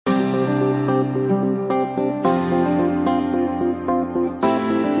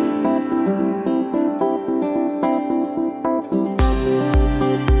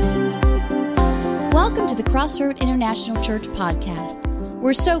Crossroad International Church podcast.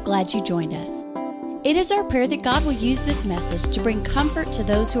 We're so glad you joined us. It is our prayer that God will use this message to bring comfort to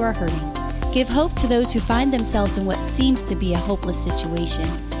those who are hurting, give hope to those who find themselves in what seems to be a hopeless situation,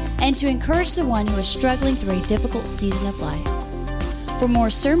 and to encourage the one who is struggling through a difficult season of life. For more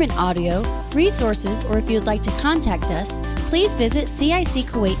sermon audio, resources, or if you'd like to contact us, please visit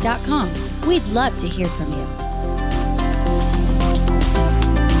CICKuwait.com. We'd love to hear from you.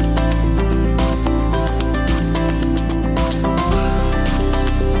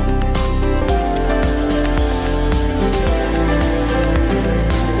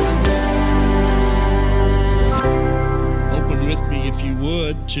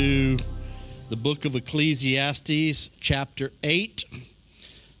 To the book of Ecclesiastes, chapter 8.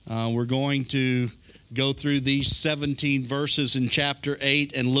 We're going to go through these 17 verses in chapter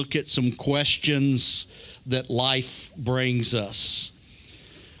 8 and look at some questions that life brings us.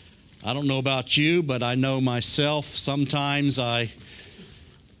 I don't know about you, but I know myself. Sometimes I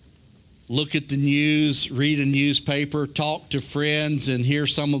look at the news, read a newspaper, talk to friends, and hear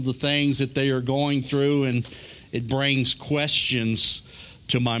some of the things that they are going through, and it brings questions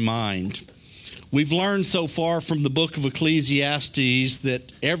to my mind. We've learned so far from the book of Ecclesiastes that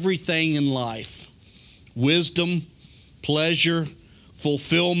everything in life, wisdom, pleasure,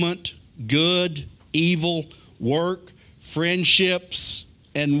 fulfillment, good, evil, work, friendships,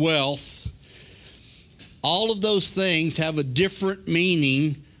 and wealth, all of those things have a different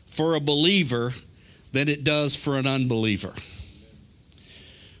meaning for a believer than it does for an unbeliever.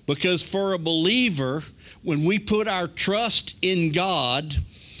 Because for a believer, when we put our trust in God,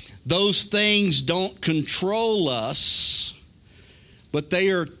 those things don't control us, but they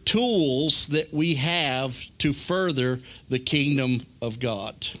are tools that we have to further the kingdom of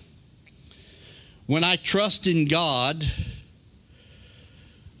God. When I trust in God,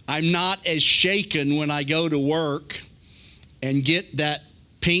 I'm not as shaken when I go to work and get that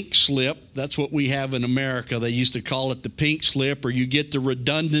pink slip. That's what we have in America. They used to call it the pink slip, or you get the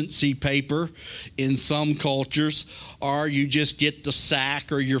redundancy paper in some cultures, or you just get the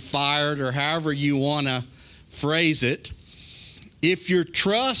sack, or you're fired, or however you want to phrase it. If your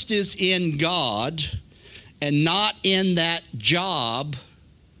trust is in God and not in that job,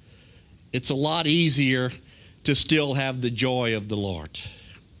 it's a lot easier to still have the joy of the Lord.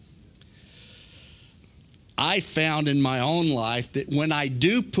 I found in my own life that when I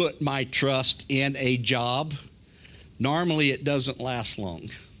do put my trust in a job, normally it doesn't last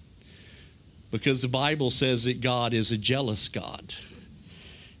long. Because the Bible says that God is a jealous God.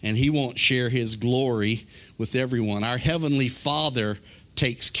 And He won't share His glory with everyone. Our Heavenly Father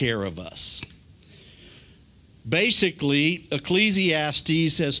takes care of us. Basically,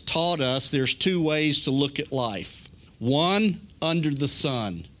 Ecclesiastes has taught us there's two ways to look at life. One, under the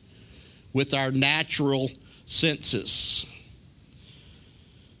sun, with our natural senses.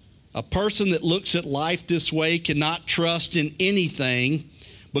 A person that looks at life this way cannot trust in anything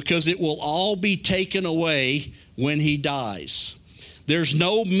because it will all be taken away when he dies. There's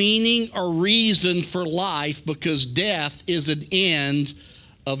no meaning or reason for life because death is an end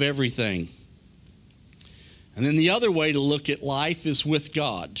of everything. And then the other way to look at life is with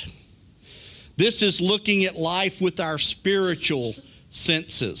God. This is looking at life with our spiritual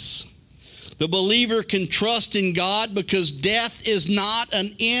senses. The believer can trust in God because death is not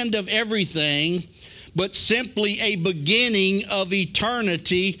an end of everything, but simply a beginning of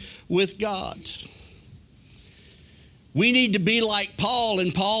eternity with God. We need to be like Paul,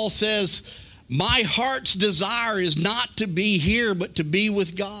 and Paul says, my heart's desire is not to be here, but to be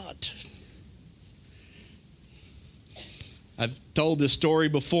with God. I've told this story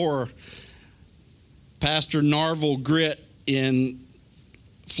before. Pastor Narvel Grit in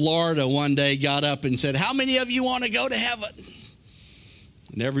Florida one day got up and said, how many of you want to go to heaven?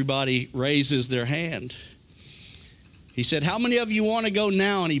 And everybody raises their hand. He said, how many of you want to go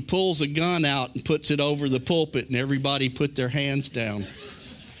now? And he pulls a gun out and puts it over the pulpit, and everybody put their hands down.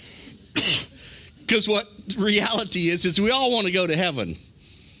 Because what reality is we all want to go to heaven.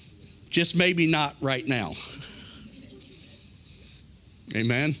 Just maybe not right now.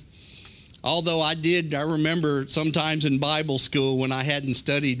 Amen. Although I remember sometimes in Bible school when I hadn't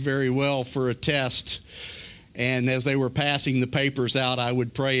studied very well for a test, and as they were passing the papers out, I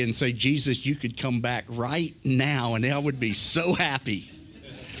would pray and say, Jesus, you could come back right now, and I would be so happy.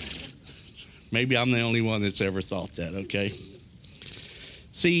 Maybe I'm the only one that's ever thought that, okay?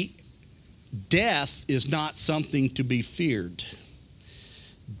 See, death is not something to be feared.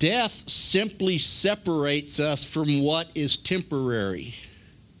 Death simply separates us from what is temporary,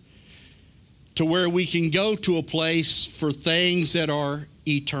 to where we can go to a place for things that are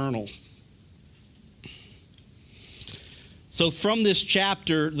eternal. So from this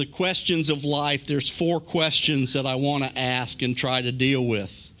chapter, the questions of life, there's 4 questions that I want to ask and try to deal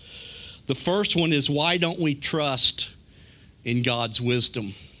with. The first one is, why don't we trust in God's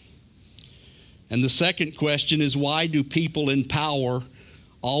wisdom? And the second question is, why do people in power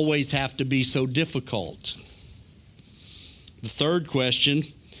always have to be so difficult? The third question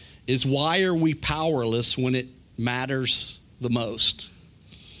is, why are we powerless when it matters the most?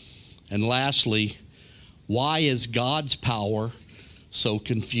 And lastly, why is God's power so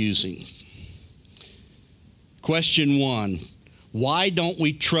confusing? Question 1, why don't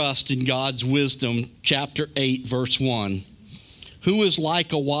we trust in God's wisdom? Chapter 8, verse 1. Who is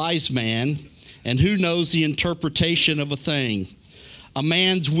like a wise man, and who knows the interpretation of a thing? A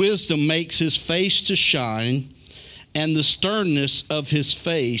man's wisdom makes his face to shine, and the sternness of his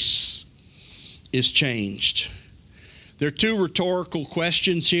face is changed. There are 2 rhetorical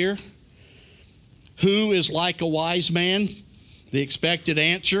questions here. Who is like a wise man? The expected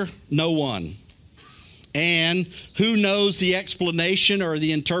answer, no one. And who knows the explanation or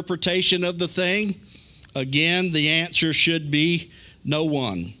the interpretation of the thing? Again, the answer should be no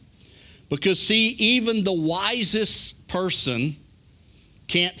one. Because see, even the wisest person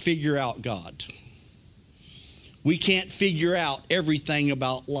can't figure out God. We can't figure out everything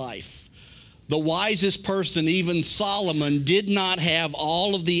about life. The wisest person, even Solomon, did not have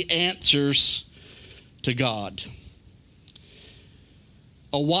all of the answers to God.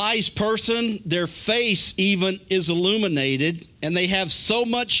 A wise person, their face even is illuminated, and they have so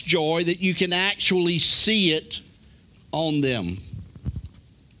much joy that you can actually see it on them.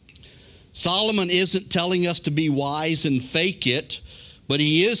 Solomon isn't telling us to be wise and fake it, but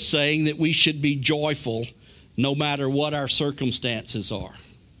he is saying that we should be joyful no matter what our circumstances are.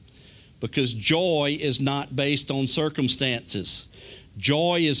 Because joy is not based on circumstances.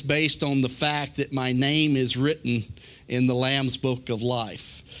 Joy is based on the fact that my name is written in the Lamb's Book of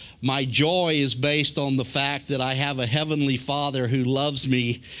Life. My joy is based on the fact that I have a heavenly Father who loves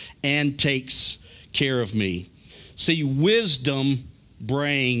me and takes care of me. See, wisdom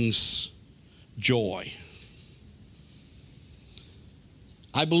brings joy.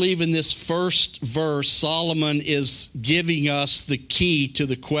 I believe in this first verse, Solomon is giving us the key to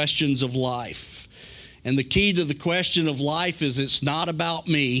the questions of life. And the key to the question of life is, it's not about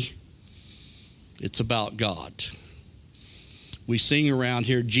me, it's about God. We sing around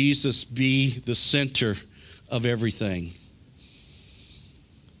here, Jesus be the center of everything.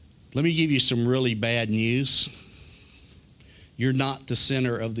 Let me give you some really bad news. You're not the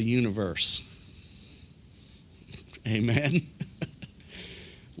center of the universe. Amen.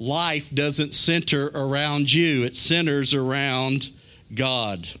 Life doesn't center around you. It centers around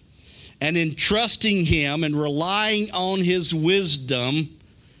God. And in trusting Him and relying on His wisdom,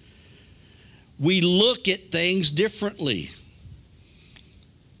 we look at things differently.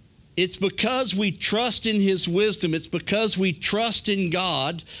 It's because we trust in His wisdom, it's because we trust in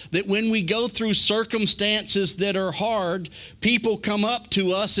God, that when we go through circumstances that are hard, people come up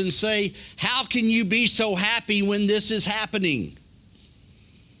to us and say, "How can you be so happy when this is happening?"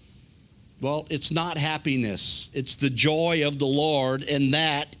 Well, it's not happiness. It's the joy of the Lord, and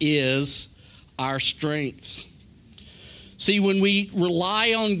that is our strength. See, when we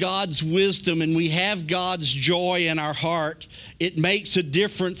rely on God's wisdom and we have God's joy in our heart, it makes a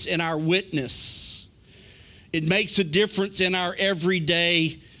difference in our witness. It makes a difference in our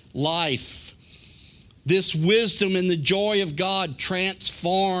everyday life. This wisdom and the joy of God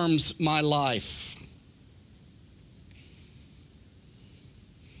transforms my life.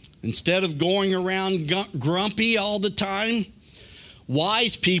 Instead of going around grumpy all the time,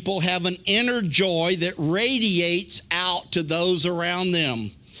 wise people have an inner joy that radiates out to those around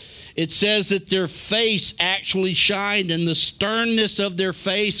them. It says that their face actually shined and the sternness of their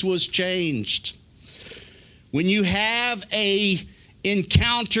face was changed. When you have an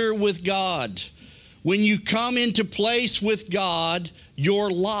encounter with God, when you come into place with God, your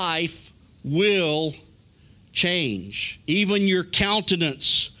life will change. Even your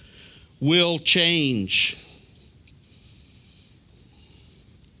countenance will change.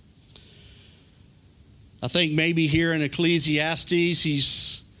 I think maybe here in Ecclesiastes,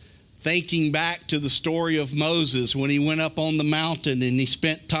 he's thinking back to the story of Moses when he went up on the mountain and he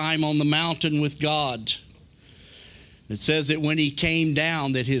spent time on the mountain with God. It says that when he came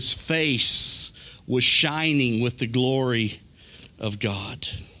down, that his face was shining with the glory of God.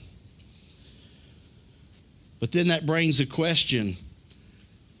 But then that brings a question.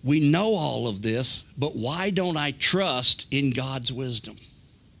 We know all of this, but why don't I trust in God's wisdom?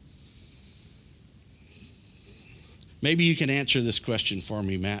 Maybe you can answer this question for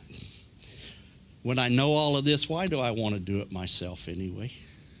me, Matt. when I know all of this, why do I want to do it myself anyway?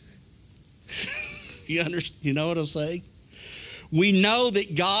 You know what I'm saying? We know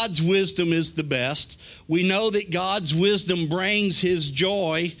that God's wisdom is the best. We know that God's wisdom brings his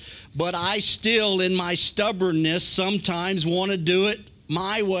joy, but I still, in my stubbornness, sometimes want to do it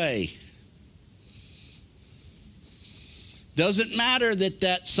my way. Doesn't matter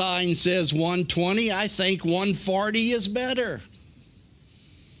that sign says 120. I think 140 is better.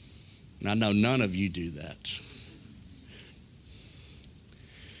 And I know none of you do that.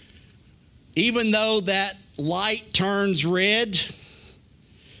 Even though that light turns red,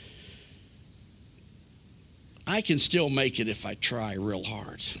 I can still make it if I try real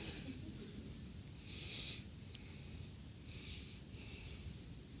hard.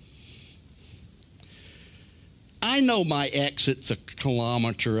 I know my exit's a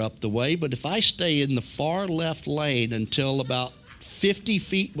kilometer up the way, but if I stay in the far left lane until about 50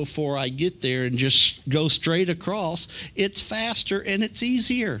 feet before I get there and just go straight across, it's faster and it's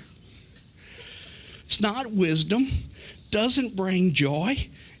easier. It's not wisdom, doesn't bring joy.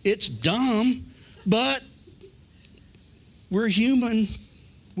 It's dumb, but we're human.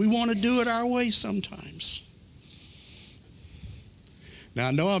 We want to do it our way sometimes. Now,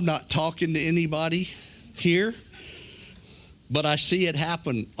 I know I'm not talking to anybody here, but I see it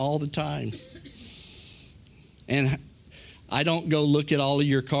happen all the time. And I don't go look at all of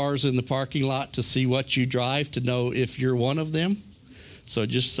your cars in the parking lot to see what you drive to know if you're one of them. So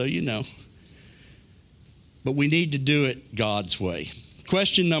just so you know. But we need to do it God's way.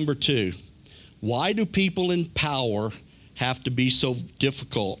 Question number 2. Why do people in power have to be so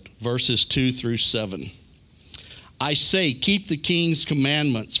difficult? Verses 2 through 7. I say, keep the king's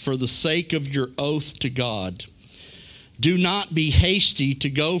commandments for the sake of your oath to God. Do not be hasty to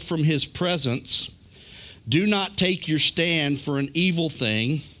go from his presence. Do not take your stand for an evil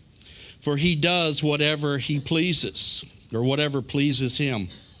thing, for he does whatever he pleases, or whatever pleases him.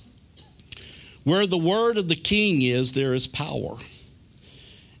 Where the word of the king is, there is power.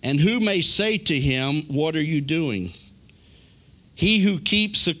 And who may say to him, what are you doing? He who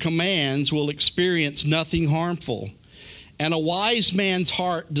keeps the commands will experience nothing harmful. And a wise man's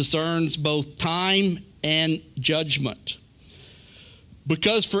heart discerns both time and judgment.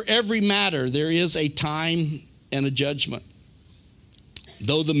 Because for every matter there is a time and a judgment.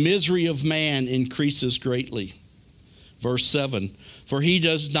 Though the misery of man increases greatly. Verse 7, for he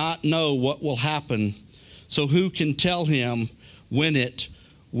does not know what will happen, so who can tell him when it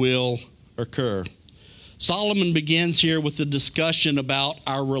will occur? Solomon begins here with a discussion about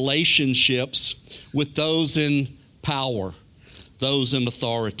our relationships with those in power, those in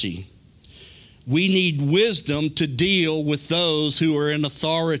authority. We need wisdom to deal with those who are in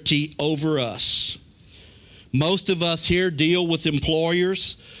authority over us. Most of us here deal with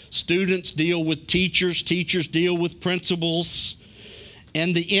employers. Students deal with teachers. Teachers deal with principals.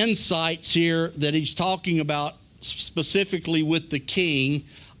 And the insights here that he's talking about specifically with the king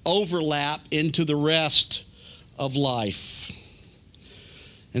overlap into the rest of life.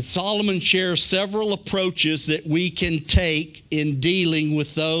 And Solomon shares several approaches that we can take in dealing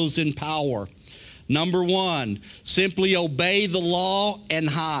with those in power. Number 1, simply obey the law and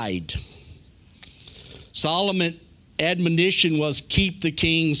hide. Solomon's admonition was keep the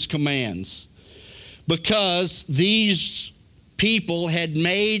king's commands, because these people had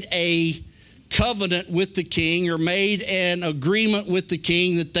made a covenant with the king or made an agreement with the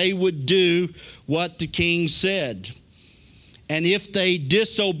king that they would do what the king said. And if they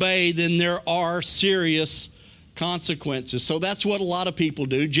disobey, then there are serious consequences. So that's what a lot of people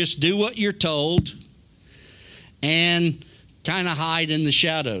do. Just do what you're told and kind of hide in the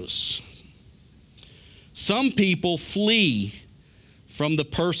shadows. Some people flee from the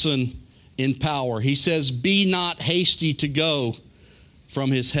person in power. He says, be not hasty to go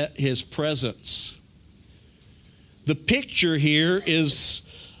from his presence. The picture here is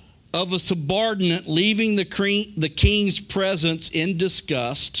of a subordinate leaving the king's presence in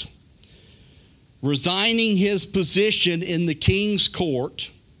disgust, resigning his position in the king's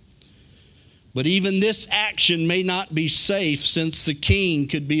court. But even this action may not be safe, since the king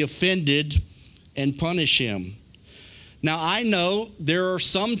could be offended and punish him. Now, I know there are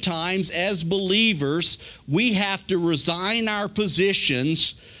some times as believers we have to resign our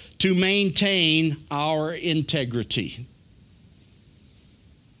positions to maintain our integrity.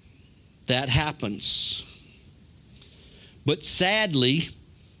 That happens. But sadly,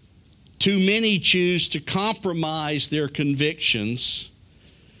 too many choose to compromise their convictions,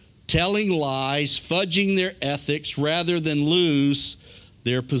 telling lies, fudging their ethics, rather than lose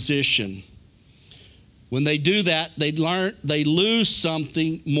their position. When they do that, they lose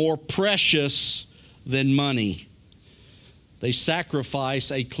something more precious than money. They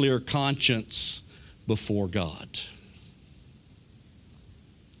sacrifice a clear conscience before God.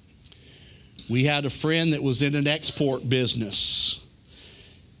 We had a friend that was in an export business.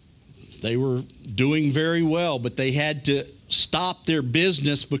 They were doing very well, but they had to stop their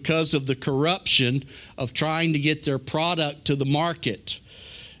business because of the corruption of trying to get their product to the market.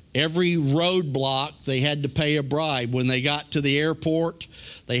 Every roadblock, they had to pay a bribe. When they got to the airport,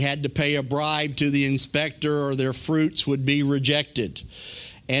 they had to pay a bribe to the inspector or their fruits would be rejected.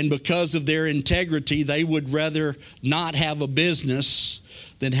 And because of their integrity, they would rather not have a business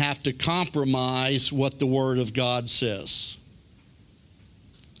than have to compromise what the Word of God says.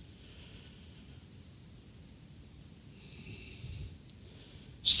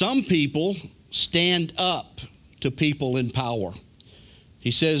 Some people stand up to people in power. He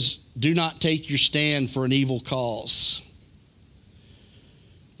says, do not take your stand for an evil cause.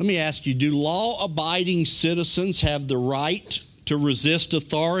 Let me ask you, do law-abiding citizens have the right to resist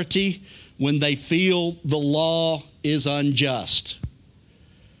authority when they feel the law is unjust?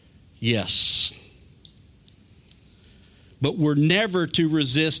 Yes. But we're never to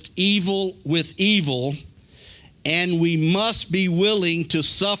resist evil with evil, and we must be willing to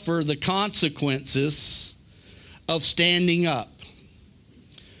suffer the consequences of standing up.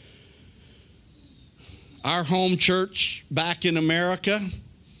 Our home church back in America,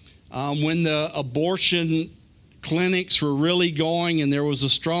 when the abortion clinics were really going and there was a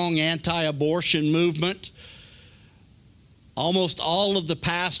strong anti-abortion movement, almost all of the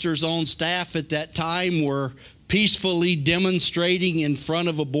pastors on staff at that time were peacefully demonstrating in front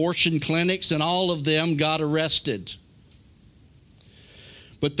of abortion clinics, and all of them got arrested.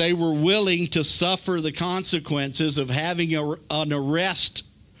 But they were willing to suffer the consequences of having an arrest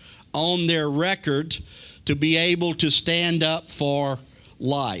on their record to be able to stand up for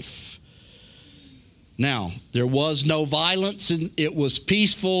life. Now, there was no violence, and it was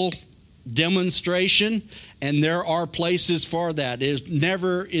peaceful demonstration, and there are places for that. It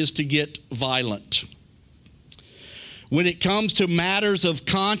never is to get violent. When it comes to matters of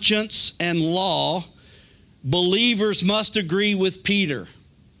conscience and law, believers must agree with Peter.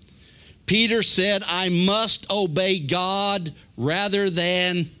 Peter said, I must obey God rather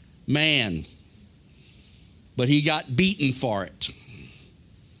than man. But he got beaten for it.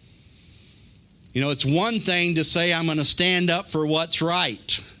 You know, it's one thing to say, I'm going to stand up for what's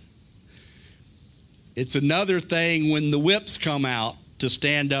right. It's another thing when the whips come out to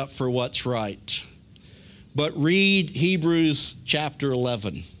stand up for what's right. But read Hebrews chapter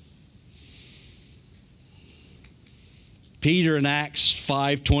 11. Peter in Acts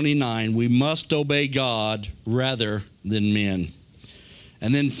 5:29, we must obey God rather than men.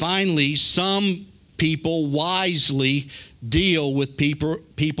 And then finally, some people wisely deal with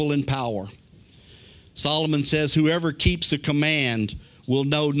people in power. Solomon says, whoever keeps a command will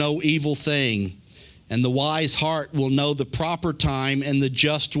know no evil thing, and the wise heart will know the proper time and the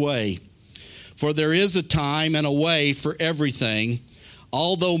just way. For there is a time and a way for everything,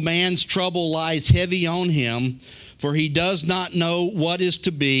 although man's trouble lies heavy on him, for he does not know what is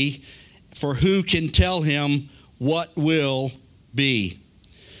to be, for who can tell him what will be?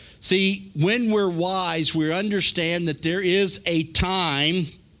 See, when we're wise, we understand that there is a time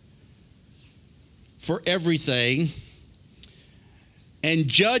for everything, and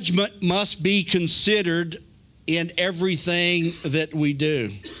judgment must be considered in everything that we do.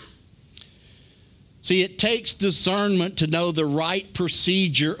 See, it takes discernment to know the right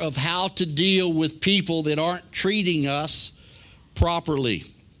procedure of how to deal with people that aren't treating us properly.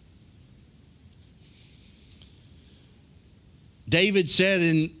 David said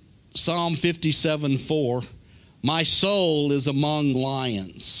in Psalm 57:4, my soul is among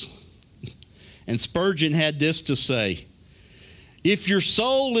lions. And Spurgeon had this to say, if your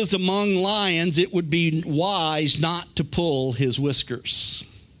soul is among lions, it would be wise not to pull his whiskers.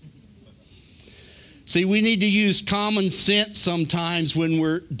 See, we need to use common sense sometimes when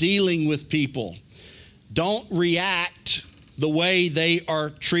we're dealing with people. Don't react the way they are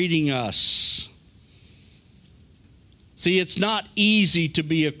treating us. See, it's not easy to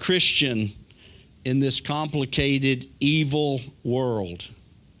be a Christian in this complicated, evil world.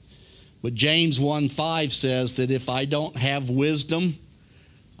 But James 1:5 says that if I don't have wisdom,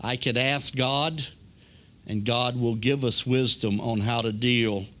 I could ask God, and God will give us wisdom on how to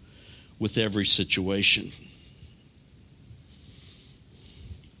deal with every situation.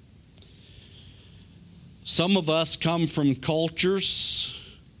 Some of us come from cultures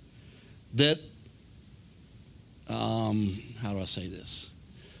that, how do I say this?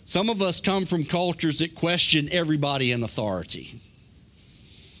 Some of us come from cultures that question everybody in authority.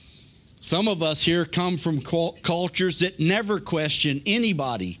 Some of us here come from cultures that never question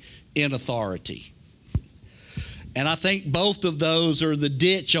anybody in authority. And I think both of those are the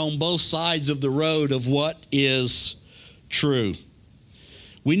ditch on both sides of the road of what is true.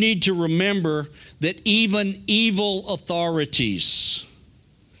 We need to remember that even evil authorities,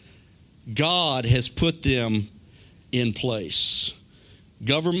 God has put them in place.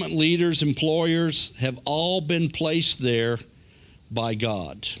 Government leaders, employers have all been placed there by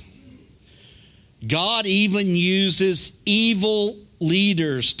God. God even uses evil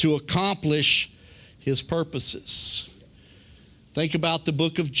leaders to accomplish His purposes. Think about the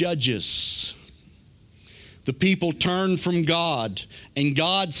book of Judges. The people turn from God, and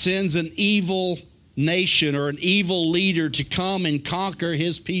God sends an evil nation or an evil leader to come and conquer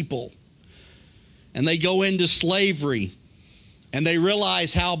His people. And they go into slavery, and they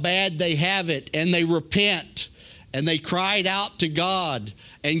realize how bad they have it, and they repent, and they cried out to God,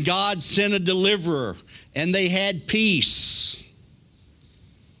 and God sent a deliverer, and they had peace.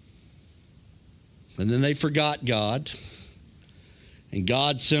 And then they forgot God, and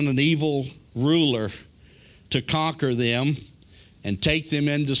God sent an evil ruler to conquer them and take them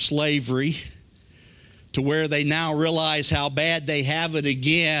into slavery, to where they now realize how bad they have it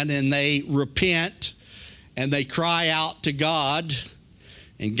again, and they repent and they cry out to God,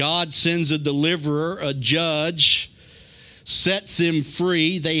 and God sends a deliverer, a judge, sets them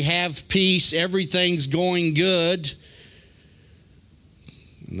free. They have peace, everything's going good,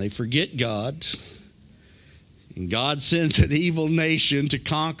 and they forget God, and God sends an evil nation to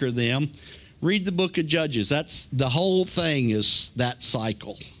conquer them. Read the book of Judges. That's the whole thing, is that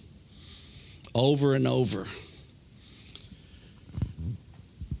cycle over and over.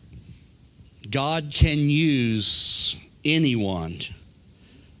 God can use anyone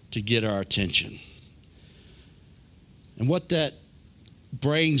to get our attention. And what that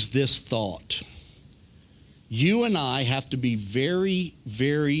brings this thought, you and I have to be very,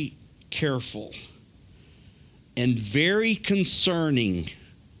 very careful and very discerning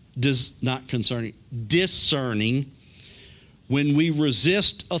when we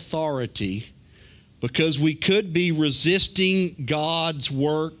resist authority, because we could be resisting God's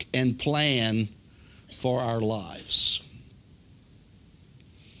work and plan for our lives.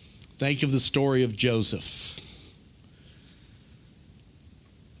 Think of the story of Joseph.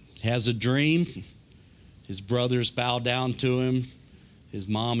 He has a dream. His brothers bow down to him. His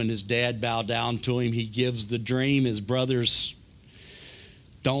mom and his dad bow down to him. He gives the dream. His brothers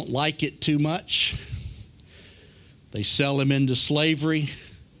don't like it too much. They sell him into slavery.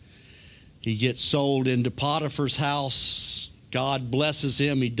 He gets sold into Potiphar's house. God blesses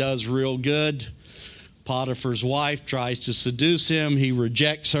him. He does real good. Potiphar's wife tries to seduce him. He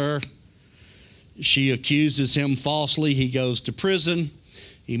rejects her. She accuses him falsely. He goes to prison.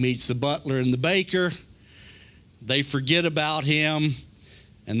 He meets the butler and the baker. They forget about him.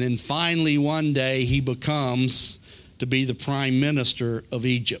 And then finally one day he becomes to be the prime minister of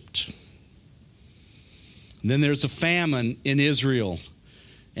Egypt. And then there's a famine in Israel.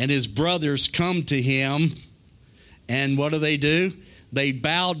 And his brothers come to him, and what do? They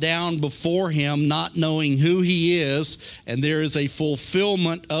bow down before him, not knowing who he is, and there is a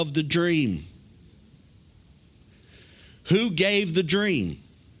fulfillment of the dream. Who gave the dream?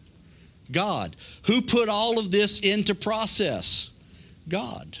 God. Who put all of this into process?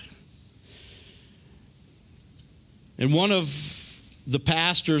 God. And one of the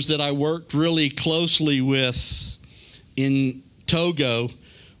pastors that I worked really closely with in Togo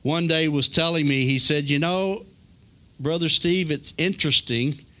one day was telling me, he said, you know, Brother Steve, it's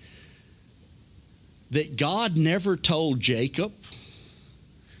interesting that God never told Jacob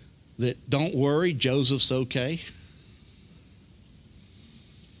that, don't worry, Joseph's okay.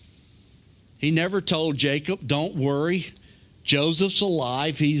 He never told Jacob, don't worry, Joseph's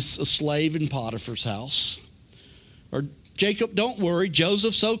alive, he's a slave in Potiphar's house. Or, Jacob, don't worry,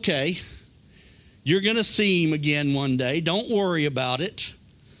 Joseph's okay. You're going to see him again one day. Don't worry about it.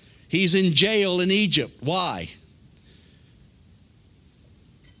 He's in jail in Egypt. Why?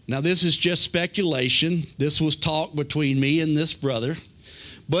 Now, this is just speculation. This was talk between me and this brother.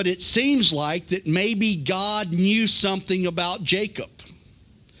 But it seems like that maybe God knew something about Jacob.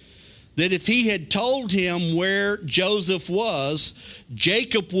 That if he had told him where Joseph was,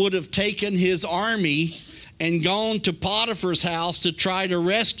 Jacob would have taken his army and gone to Potiphar's house to try to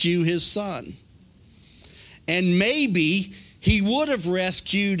rescue his son. And maybe he would have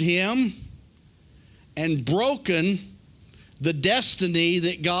rescued him and broken the destiny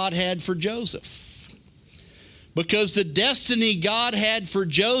that God had for Joseph. Because the destiny God had for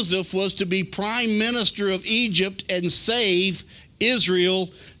Joseph was to be prime minister of Egypt and save Israel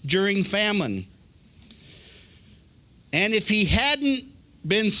during famine. And if he hadn't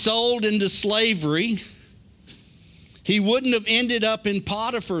been sold into slavery, he wouldn't have ended up in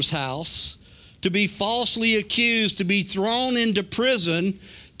Potiphar's house to be falsely accused, to be thrown into prison,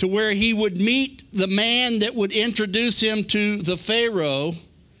 to where he would meet the man that would introduce him to the Pharaoh.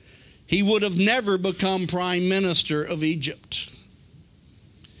 He would have never become prime minister of Egypt.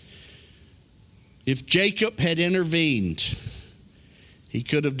 If Jacob had intervened, he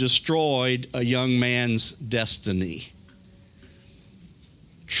could have destroyed a young man's destiny.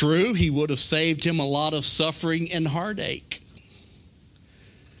 True, he would have saved him a lot of suffering and heartache.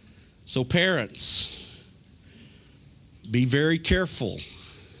 So parents, be very careful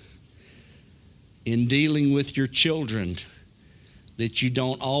in dealing with your children, that you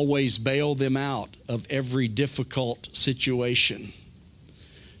don't always bail them out of every difficult situation,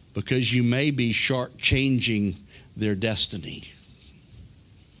 because you may be shortchanging their destiny.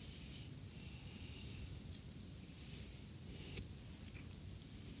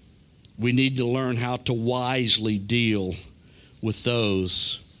 We need to learn how to wisely deal with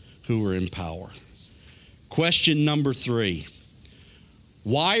those who are in power. Question number 3.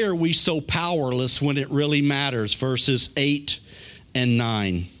 Why are we so powerless when it really matters? Verses 8 and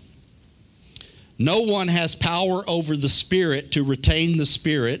 9. No one has power over the Spirit to retain the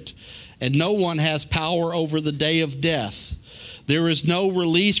Spirit, and no one has power over the day of death. There is no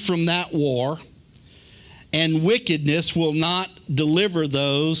release from that war, and wickedness will not deliver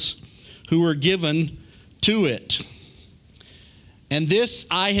those who are given to it. And this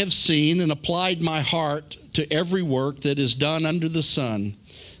I have seen and applied my heart to every work that is done under the sun.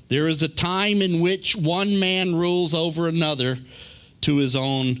 There is a time in which one man rules over another to his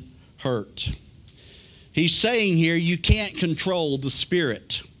own hurt. He's saying here, you can't control the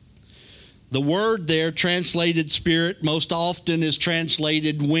Spirit. The word there, translated spirit, most often is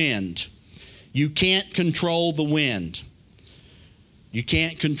translated wind. You can't control the wind. You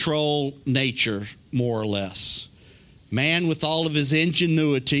can't control nature, more or less. Man, with all of his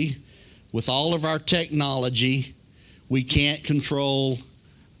ingenuity, with all of our technology, we can't control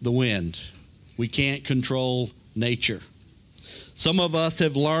the wind. We can't control nature. Some of us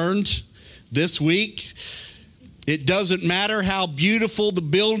have learned this week, it doesn't matter how beautiful the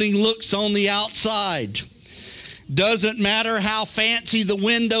building looks on the outside. Doesn't matter how fancy the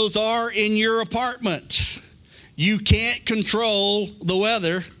windows are in your apartment. You can't control the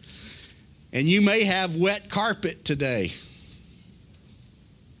weather, and you may have wet carpet today.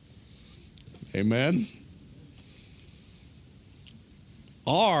 Amen?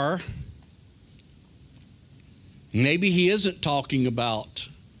 Or maybe he isn't talking about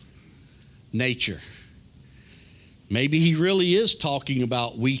nature. Maybe he really is talking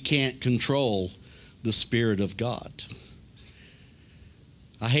about we can't control the Spirit of God.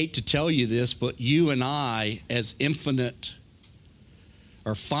 I hate to tell you this, but you and I, as infinite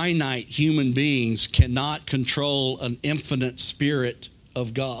or finite human beings, cannot control an infinite Spirit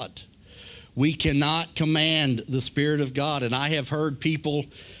of God. We cannot command the Spirit of God, and I have heard people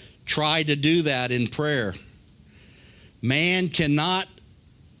try to do that in prayer. Man cannot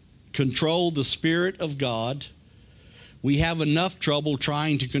control the Spirit of God. We have enough trouble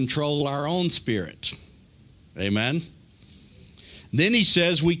trying to control our own spirit. Amen? Then he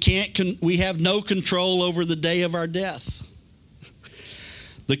says we have no control over the day of our death.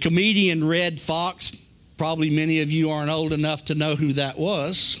 The comedian Red Fox, probably many of you aren't old enough to know who that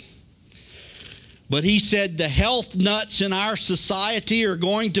was, but he said the health nuts in our society are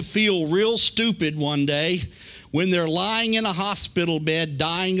going to feel real stupid one day when they're lying in a hospital bed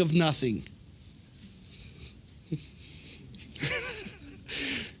dying of nothing.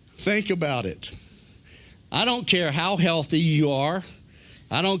 Think about it. I don't care how healthy you are.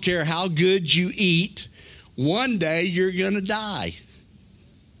 I don't care how good you eat. One day you're going to die.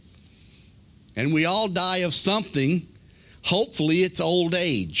 And we all die of something. Hopefully it's old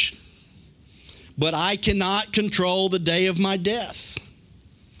age. But I cannot control the day of my death.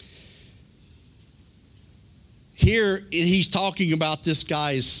 Here he's talking about this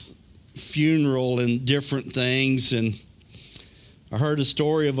guy's funeral and different things. And I heard a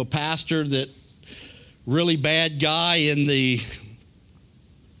story of a pastor that really bad guy in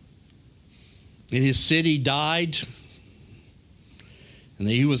his city died, and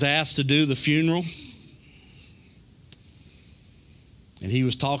he was asked to do the funeral, and he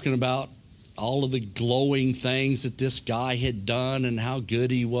was talking about all of the glowing things that this guy had done and how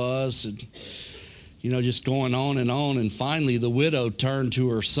good he was, and just going on, and finally the widow turned to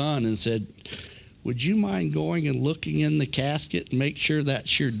her son and said, "Would you mind going and looking in the casket and make sure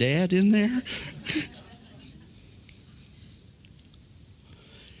that's your dad in there?"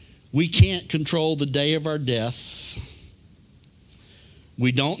 We can't control the day of our death.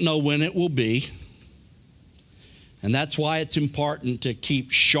 We don't know when it will be. And that's why it's important to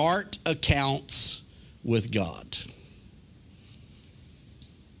keep short accounts with God.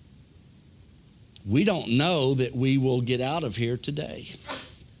 We don't know that we will get out of here today.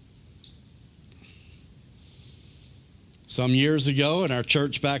 Some years ago in our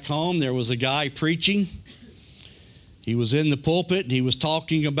church back home, there was a guy preaching. He was in the pulpit and he was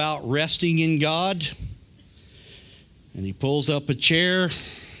talking about resting in God. And he pulls up a chair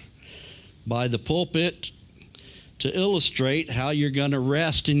by the pulpit to illustrate how you're going to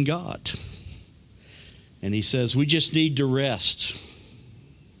rest in God. And he says, we just need to rest.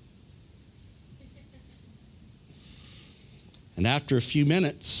 And after a few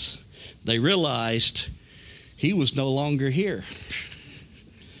minutes, they realized he was no longer here.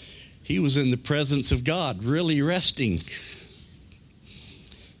 He was in the presence of God, really resting.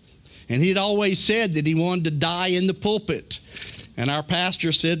 And he'd always said that he wanted to die in the pulpit. And our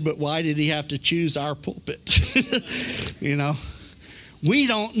pastor said, but why did he have to choose our pulpit? You know, we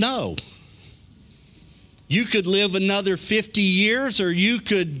don't know. You could live another 50 years or you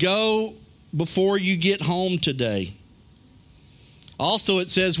could go before you get home today. Also, it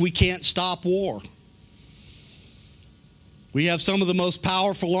says we can't stop war. We have some of the most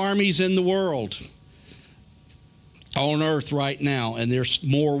powerful armies in the world on earth right now, and there's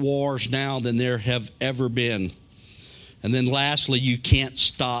more wars now than there have ever been. And then lastly, you can't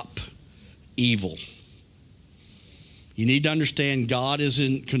stop evil. You need to understand God is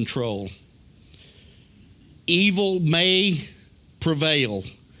in control. Evil may prevail,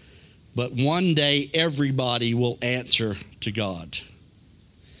 but one day everybody will answer to God.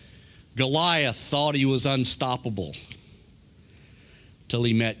 Goliath thought he was unstoppable till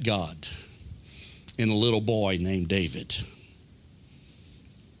he met God in a little boy named David.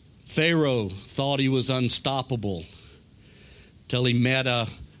 Pharaoh thought he was unstoppable till he met a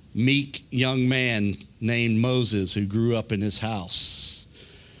meek young man named Moses who grew up in his house.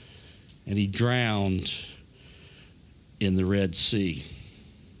 And he drowned in the Red Sea.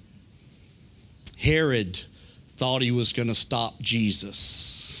 Herod thought he was going to stop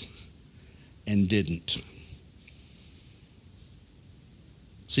Jesus and didn't.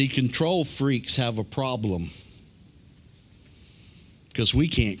 See, control freaks have a problem because we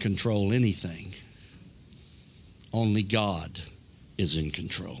can't control anything. Only God is in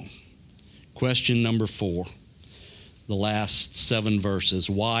control. Question number 4, the last 7 verses.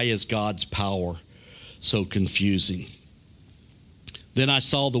 Why is God's power so confusing? Then I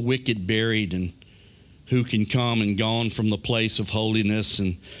saw the wicked buried, and who can come and gone from the place of holiness,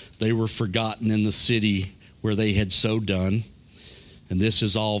 and they were forgotten in the city where they had so done. And this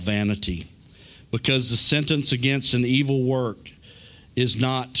is all vanity, because the sentence against an evil work is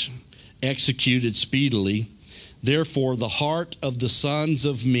not executed speedily. Therefore, the heart of the sons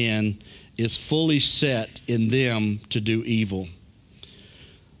of men is fully set in them to do evil.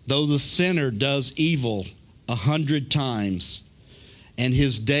 Though the sinner does evil 100 times, and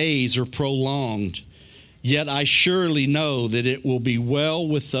his days are prolonged, yet I surely know that it will be well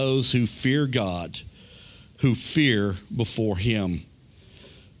with those who fear God, who fear before him.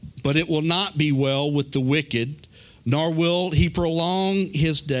 But it will not be well with the wicked, nor will he prolong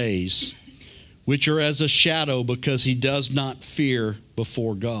his days, which are as a shadow, because he does not fear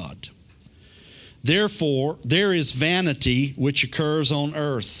before God. Therefore, there is vanity which occurs on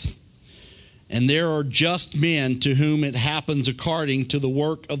earth, and there are just men to whom it happens according to the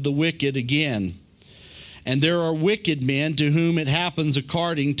work of the wicked again. And there are wicked men to whom it happens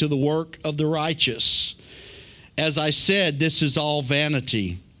according to the work of the righteous. As I said, this is all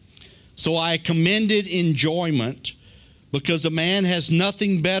vanity. So I commended enjoyment, because a man has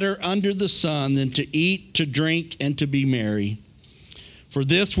nothing better under the sun than to eat, to drink, and to be merry. For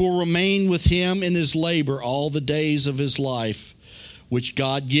this will remain with him in his labor all the days of his life, which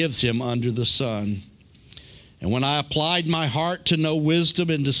God gives him under the sun. And when I applied my heart to know wisdom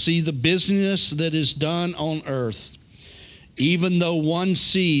and to see the business that is done on earth, even though one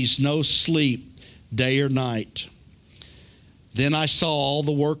sees no sleep day or night, then I saw all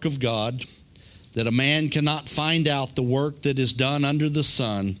the work of God, that a man cannot find out the work that is done under the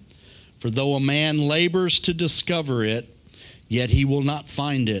sun. For though a man labors to discover it, yet he will not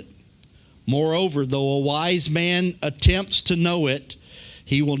find it. Moreover, though a wise man attempts to know it,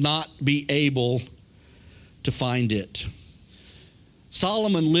 he will not be able to find it.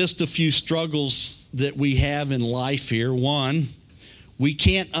 Solomon lists a few struggles that we have in life here. 1, we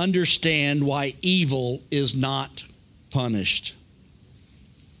can't understand why evil is not punished.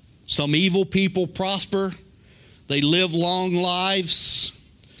 Some evil people prosper. They live long lives.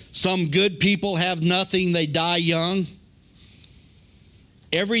 Some good people have nothing, they die young.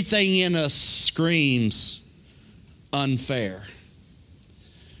 Everything in us screams unfair.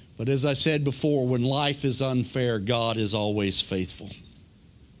 But as I said before, when life is unfair, God is always faithful.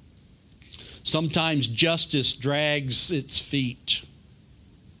 Sometimes justice drags its feet.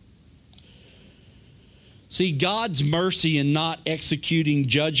 See, God's mercy in not executing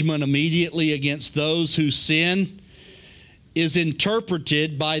judgment immediately against those who sin is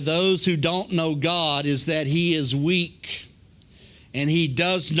interpreted by those who don't know God as that He is weak and He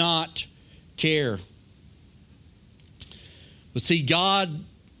does not care. But see, God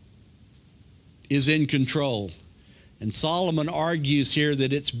is in control. And Solomon argues here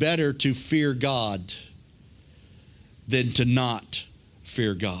that it's better to fear God than to not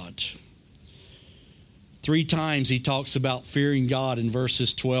fear God. 3 times he talks about fearing God in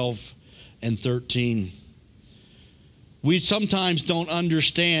verses 12 and 13. We sometimes don't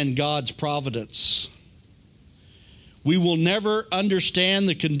understand God's providence. We will never understand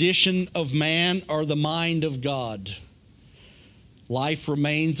the condition of man or the mind of God. Life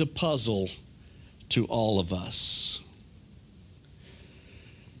remains a puzzle to all of us.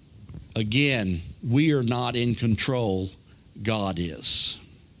 Again, we are not in control. God is.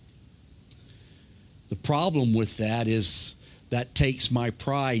 The problem with that is that takes my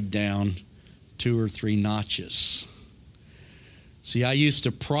pride down 2 or 3 notches. See, I used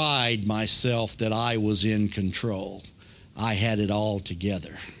to pride myself that I was in control. I had it all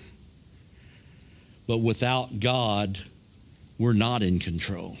together. But without God, we're not in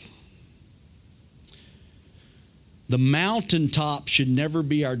control. The mountaintop should never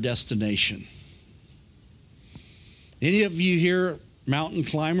be our destination. Any of you here mountain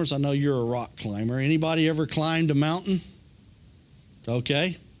climbers? I know you're a rock climber. Anybody ever climbed a mountain?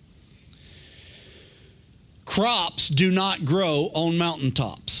 Okay. Crops do not grow on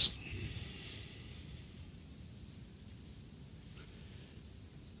mountaintops.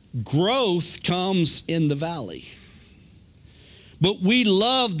 Growth comes in the valley. But we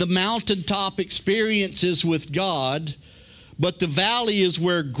love the mountaintop experiences with God, but the valley is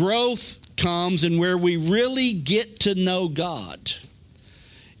where growth comes and where we really get to know God.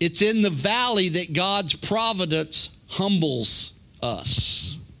 It's in the valley that God's providence humbles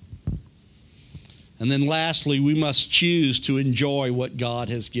us. And then lastly, we must choose to enjoy what God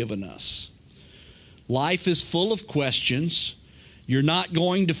has given us. Life is full of questions. You're not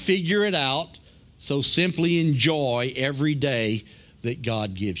going to figure it out, so simply enjoy every day that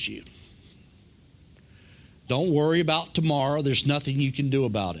God gives you. Don't worry about tomorrow. There's nothing you can do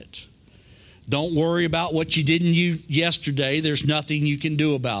about it. Don't worry about what you didn't do yesterday. There's nothing you can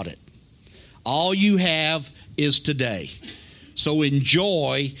do about it. All you have is today. So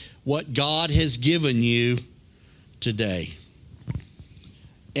enjoy what God has given you today.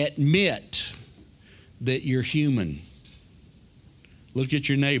 Admit that you're human. Look at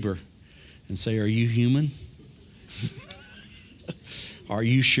your neighbor and say, "Are you human? Are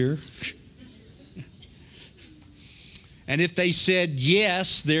you sure?" And if they said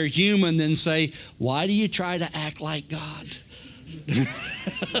yes, they're human, then say, "Why do you try to act like God?"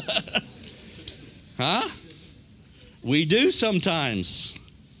 Huh? We do sometimes.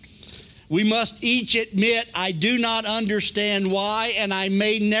 We must each admit, I do not understand why, and I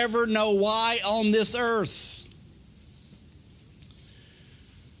may never know why on this earth.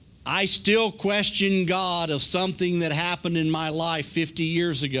 I still question God of something that happened in my life 50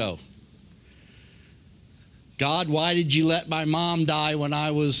 years ago. God, why did you let my mom die when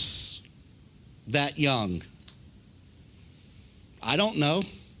I was that young? I don't know.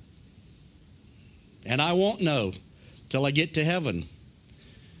 And I won't know till I get to heaven.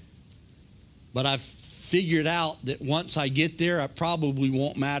 But I've figured out that once I get there, it probably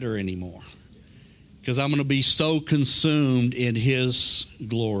won't matter anymore, because I'm going to be so consumed in His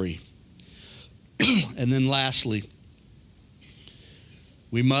glory. And then lastly,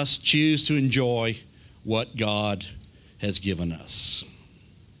 we must choose to enjoy what God has given us.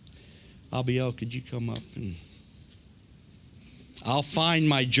 Abiel, could you come up? And I'll find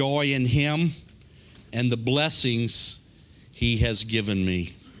my joy in Him and the blessings He has given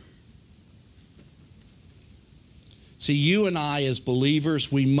me. See, you and I as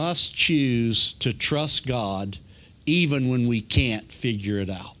believers, we must choose to trust God even when we can't figure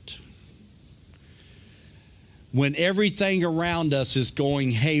it out. When everything around us is going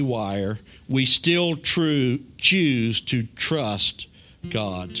haywire, we still choose to trust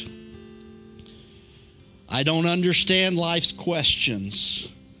God. I don't understand life's questions,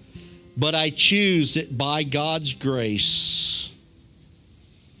 but I choose that by God's grace,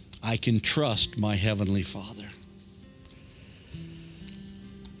 I can trust my Heavenly Father.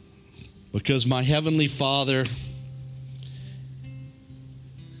 Because my Heavenly Father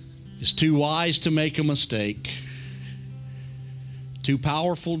is too wise to make a mistake, too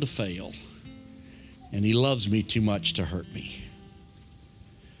powerful to fail, and He loves me too much to hurt me.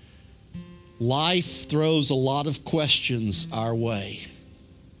 Life throws a lot of questions our way.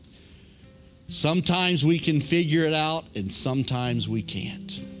 Sometimes we can figure it out, and sometimes we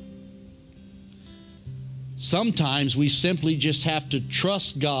can't. Sometimes we simply just have to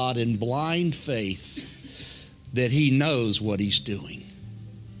trust God in blind faith that He knows what He's doing.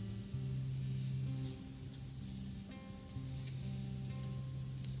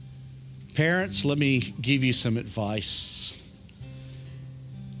 Parents, let me give you some advice.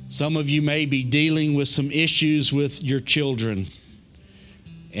 Some of you may be dealing with some issues with your children,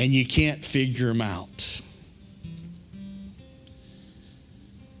 and you can't figure them out.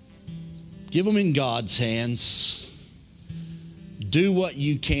 Give them in God's hands. Do what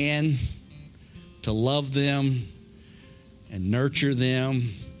you can to love them and nurture them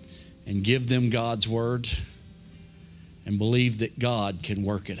and give them God's word, and believe that God can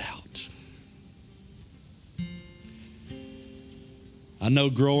work it out. I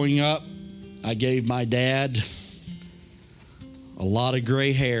know growing up, I gave my dad a lot of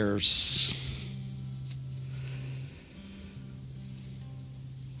gray hairs.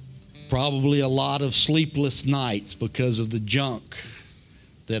 Probably a lot of sleepless nights because of the junk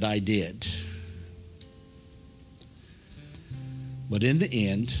that I did. But in the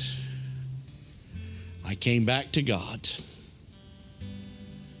end, I came back to God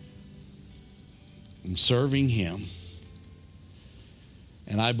and serving Him.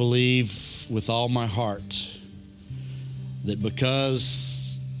 And I believe with all my heart that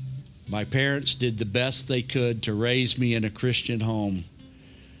because my parents did the best they could to raise me in a Christian home,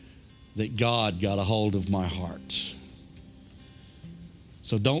 that God got a hold of my heart.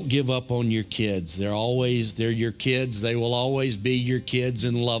 So don't give up on your kids. They're your kids. They will always be your kids,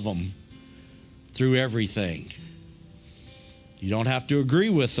 and love them through everything. You don't have to agree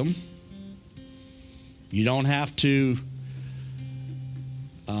with them. You don't have to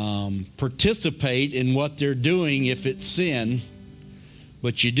participate in what they're doing if it's sin,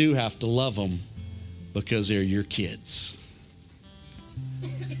 but you do have to love them because they're your kids.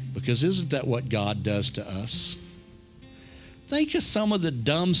 Because isn't that what God does to us? Think of some of the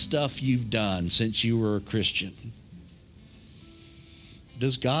dumb stuff you've done since you were a Christian.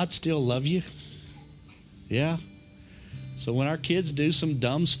 Does God still love you? Yeah. So when our kids do some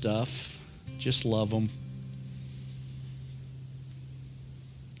dumb stuff, just love them.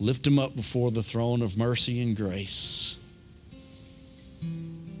 Lift them up before the throne of mercy and grace.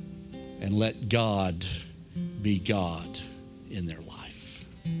 And let God be God in their life.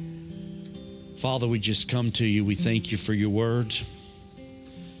 Father, we just come to you. We thank you for your word.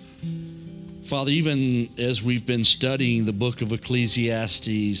 Father, even as we've been studying the book of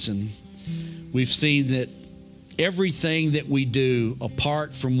Ecclesiastes, and we've seen that everything that we do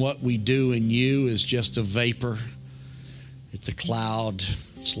apart from what we do in you is just a vapor. It's a cloud.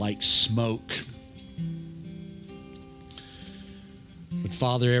 It's like smoke. But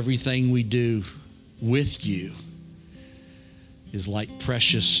Father, everything we do with you is like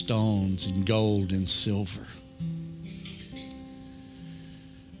precious stones and gold and silver.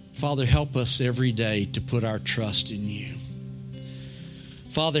 Father, help us every day to put our trust in you.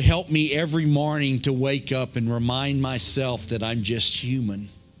 Father, help me every morning to wake up and remind myself that I'm just human.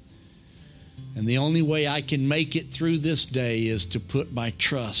 And the only way I can make it through this day is to put my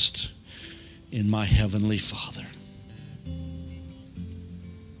trust in my Heavenly Father.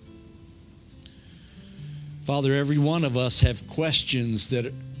 Father, every one of us have questions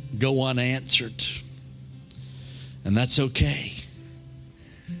that go unanswered. And that's okay.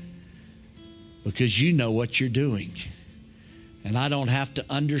 Because you know what you're doing. And I don't have to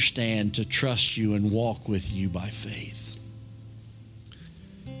understand to trust you and walk with you by faith.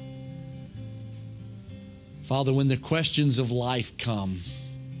 Father, when the questions of life come,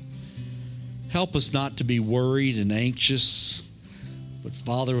 help us not to be worried and anxious, but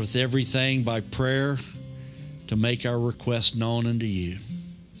Father, with everything by prayer, to make our request known unto you.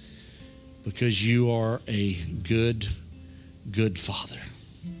 Because you are a good, good Father.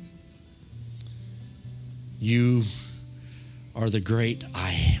 You are the great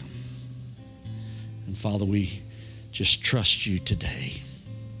I am. And Father, we just trust you today.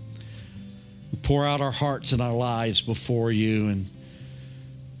 We pour out our hearts and our lives before you and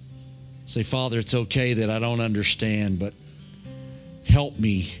say, Father, it's okay that I don't understand, but help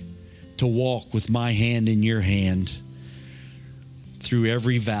me to walk with my hand in your hand through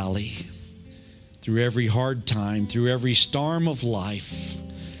every valley, through every hard time, through every storm of life.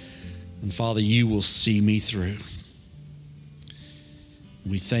 And Father, you will see me through.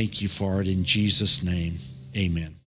 We thank you for it in Jesus' name. Amen.